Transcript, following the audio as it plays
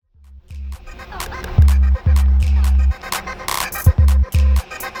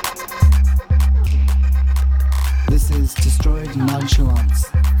with nonchalance,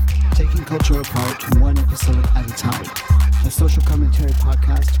 taking culture apart one episode at a time. A social commentary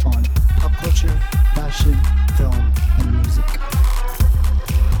podcast on pop culture, fashion, film, and music.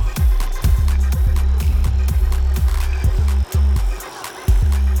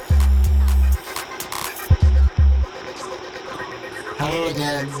 Hello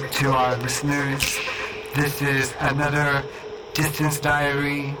again to our listeners. This is another Distance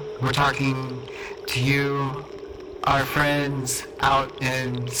Diary. We're talking to you, our friends out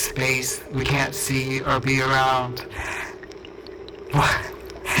in space we can't see or be around. What?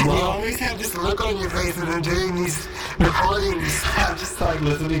 You always have this look on your face when I'm doing these recordings. I'm just like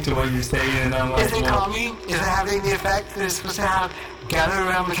listening to what you're saying and I'm like, Is it calming? Is it having the effect that it's supposed to have? Gather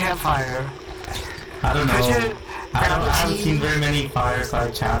around the campfire. I don't know. Richard, I haven't seen very many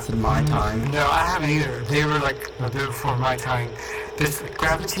fireside chats in my time. No, I haven't either. They were like a bit before my time. This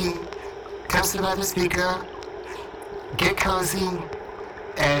grab a tea, come sit by the speaker, get cozy,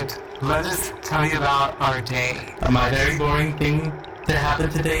 and let us tell you about our day. My very boring thing that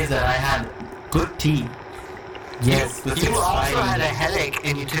happened today is that I had good tea. Yes, this is You also exciting. had a headache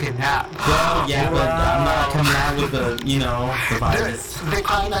and you took a nap. Well, yeah, but I'm not coming out with the virus. The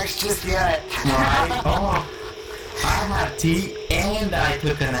climax just yet. Right? Oh, I had tea and I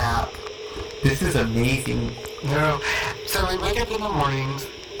took a nap. This is amazing. No. So we wake up in the mornings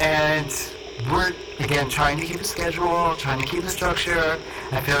and we're, again, trying to keep a schedule, trying to keep a structure.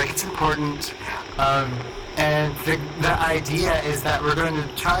 I feel like it's important. And the idea is that we're going to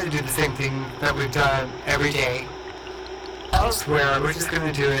try to do the same thing that we've done every day. Elsewhere, we're just going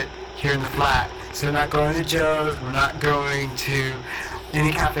to do it here in the flat. So we're not going to Joe's, we're not going to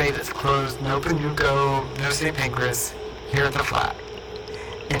any cafe that's closed, no Panuco, no St. Pancras, here at the flat.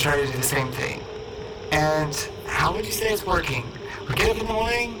 And try to do the same thing. And how would you say it's working? We get up in the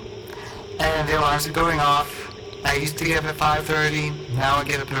morning, and the alarms are going off. I used to get up at 5:30, now I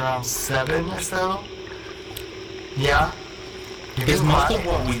get up at around 7 or so. Yeah. It's most of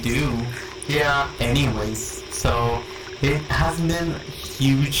what we do. Yeah. Anyways, so it hasn't been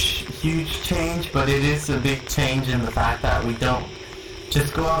huge change, but it is a big change in the fact that we don't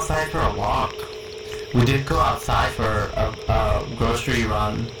just go outside for a walk. We did go outside for a grocery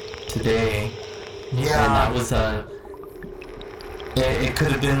run today. Yeah. And that was it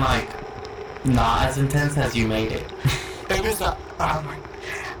could have been like not as intense as you made it. It was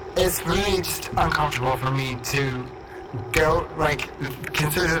it's really just uncomfortable for me to go,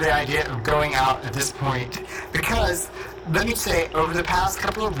 consider the idea of going out at this point. Because, let me say, over the past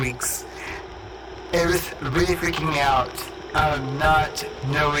couple of weeks, it was really freaking me out, not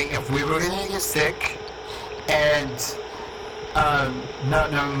knowing if we were going to get sick, and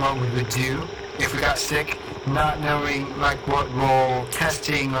not knowing what we would do if we got sick, not knowing what role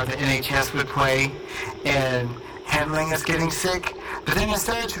testing or the NHS would play in handling us getting sick. But then I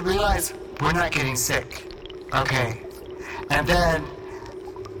started to realize we're not getting sick. Okay. And then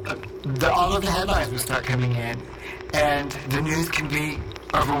all of the headlines would start coming in, and the news can be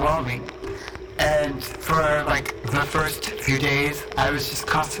overwhelming. And for the first few days, I was just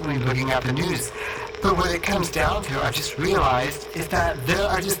constantly looking at the news. But what it comes down to, I've just realized, is that there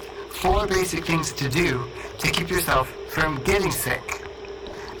are just 4 basic things to do to keep yourself from getting sick.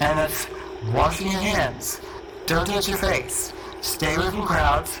 And that's washing your hands, don't touch your face, stay away from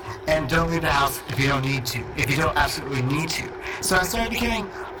crowds, and don't leave the house if you don't need to, if you don't absolutely need to. So I started becoming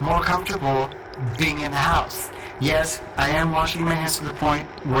more comfortable being in the house. Yes, I am washing my hands to the point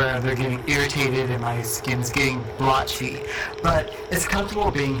where they're getting irritated and my skin's getting blotchy, but it's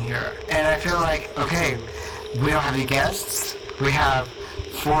comfortable being here. And I feel like, okay, we don't have any guests, we have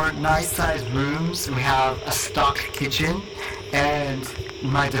 4 nice-sized rooms, we have a stocked kitchen, and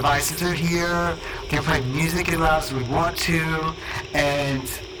my devices are here, we can play music as loud as we want to, and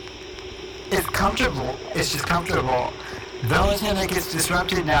it's comfortable. It's just comfortable. The only time that gets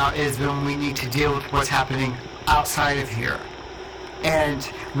disrupted now is when we need to deal with what's happening outside of here. And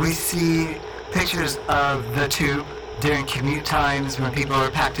we see pictures of the tube during commute times when people are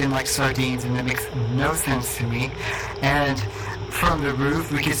packed in like sardines, and it makes no sense to me. And from the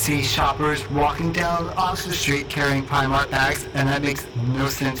roof, we can see shoppers walking down Oxford Street carrying Primark bags, and that makes no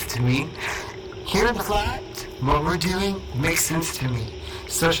sense to me. Here in the flat, what we're doing makes sense to me.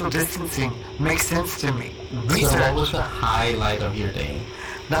 Social distancing makes sense to me. So what was the highlight of your day?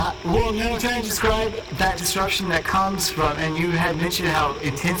 Now I'm trying to describe that disruption that comes from, and you had mentioned how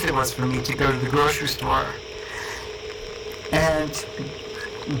intense it was for me to go to the grocery store. And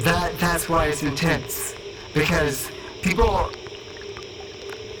that's why it's intense. Because people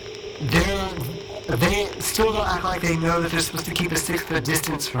they still don't act like they know that they're supposed to keep a 6-foot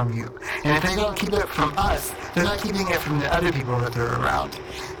distance from you. And if they don't keep it from us, they're not keeping it from the other people that they're around.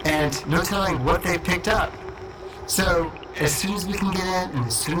 And no telling what they picked up. So as soon as we can get in and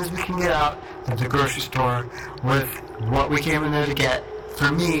as soon as we can get out of the grocery store with what we came in there to get, for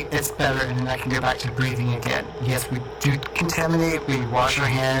me, it's better, and then I can go back to breathing again. Yes, we do contaminate, we wash our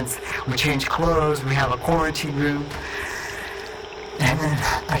hands, we change clothes, we have a quarantine room, and then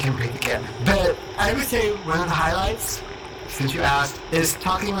I can breathe again. But I would say one of the highlights, since you asked, is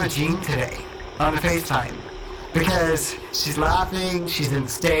talking with Jean today on the FaceTime. Because she's laughing, she's in the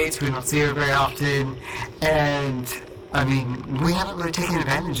States, we don't see her very often, and, I mean, we haven't really taken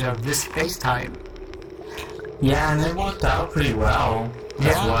advantage of this FaceTime. Yeah, and it worked out pretty well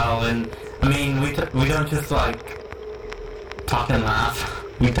as well. And I mean, we don't just like talk and laugh.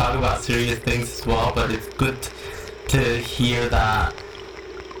 We talk about serious things as well. But it's good to hear that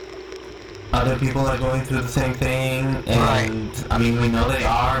other people are going through the same thing. And I mean, we know they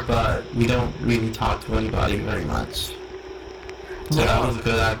are, but we don't really talk to anybody very much. So that was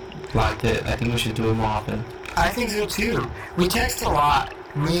good. I liked it. I think we should do it more often. I think so too. We text a lot.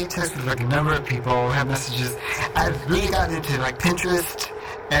 We text with like a number of people, we have messages. I've really gotten into like Pinterest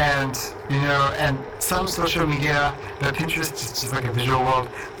and, and some social media, but Pinterest is just like a visual world.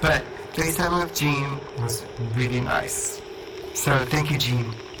 But FaceTime with Jean was really nice. So thank you,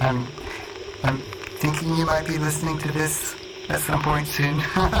 Jean. I'm thinking you might be listening to this at some point soon.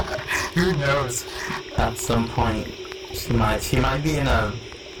 Who knows? At some point, she might be in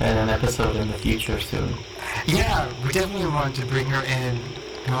an episode in the future soon. Yeah, we definitely want to bring her in.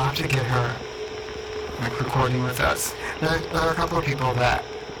 We'll have to get her recording with us. There are a couple of people that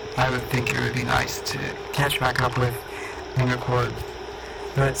I would think it would be nice to catch back up with and record.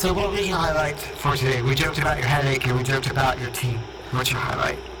 But so what was your highlight for today? We joked about your headache and we joked about your tea. What's your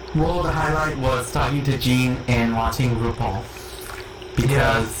highlight? Well, the highlight was talking to Jean and watching RuPaul.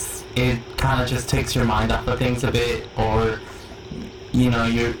 Because it kind of just takes your mind off of things a bit, or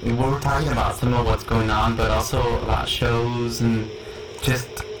we're talking about some of what's going on, but also about shows and just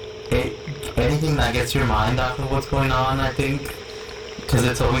anything that gets your mind off of what's going on, I think, because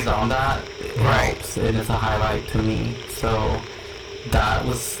it's always on that. It helps, and it's a highlight to me. So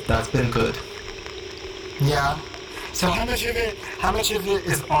that's been good. Yeah. So how much of it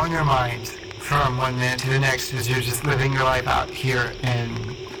is on your mind from one minute to the next as you're just living your life out here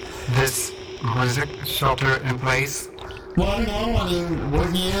in this, what is it, shelter in place? Well, no, I mean, we're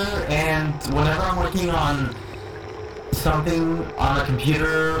here, and whenever I'm working on something on a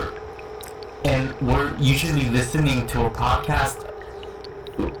computer, and we're usually listening to a podcast,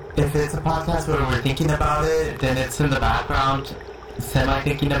 if it's a podcast where we're thinking about it, then it's in the background,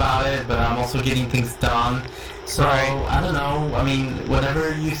 semi-thinking about it, but I'm also getting things done. So, I don't know, I mean,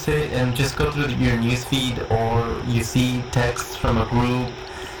 whenever you sit and just go through your newsfeed, or you see texts from a group,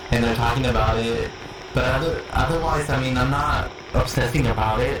 and they're talking about it, but otherwise, I mean, I'm not obsessing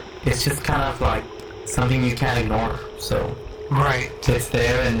about it. It's just kind of like something you can't ignore. So it's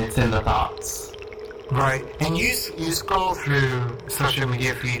there and it's in the thoughts. Right. And you scroll through social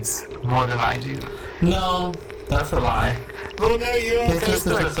media feeds more than I do. No, that's a lie. Well, no, you're on Facebook. It's just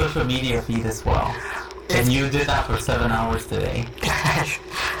a social media feed as well. And you did that for 7 hours today.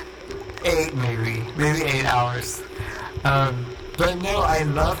 8 maybe 8 hours. But no, I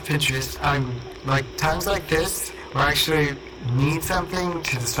love Pinterest. I'm like times like this where I actually need something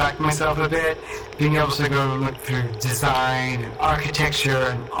to distract myself a bit, being able to go look through design and architecture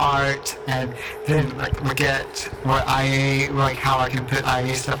and art, and then like look at what how I can put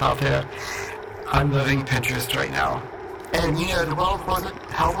IA stuff out there. I'm loving Pinterest right now. And the World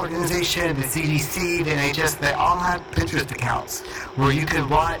Health Organization, the CDC, the NHS, they all have Pinterest accounts where you can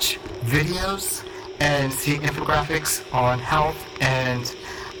watch videos and see infographics on health and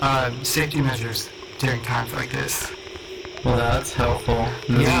safety measures during times like this. Well, that's helpful.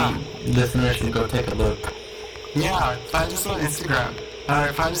 Maybe listeners should go take a look. Yeah, find us on Instagram.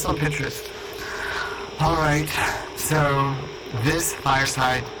 Find us on Pinterest. Alright, so this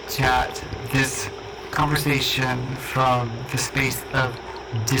fireside chat, this conversation from the space of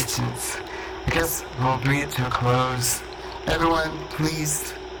distance, I guess we'll bring it to a close. Everyone,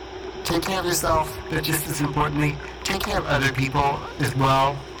 please take care of yourself, but just as importantly, take care of other people as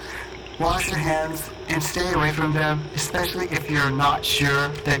well. Wash your hands and stay away from them, especially if you're not sure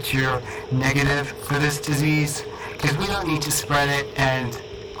that you're negative for this disease, because we don't need to spread it and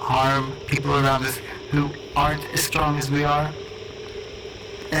harm people around us who aren't as strong as we are.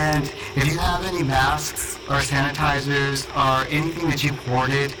 And if you have any masks or sanitizers or anything that you've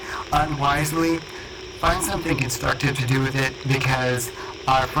hoarded unwisely, find something constructive to do with it, because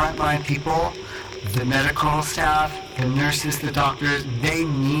our frontline people, the medical staff, the nurses, the doctors, they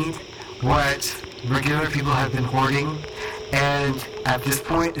need what regular people have been hoarding. And at this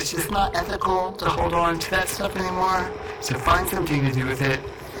point, it's just not ethical to hold on to that stuff anymore. So find something to do with it.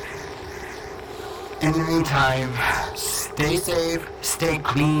 In the meantime, stay safe, stay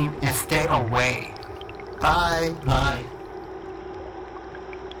clean, and stay away. Bye. Bye.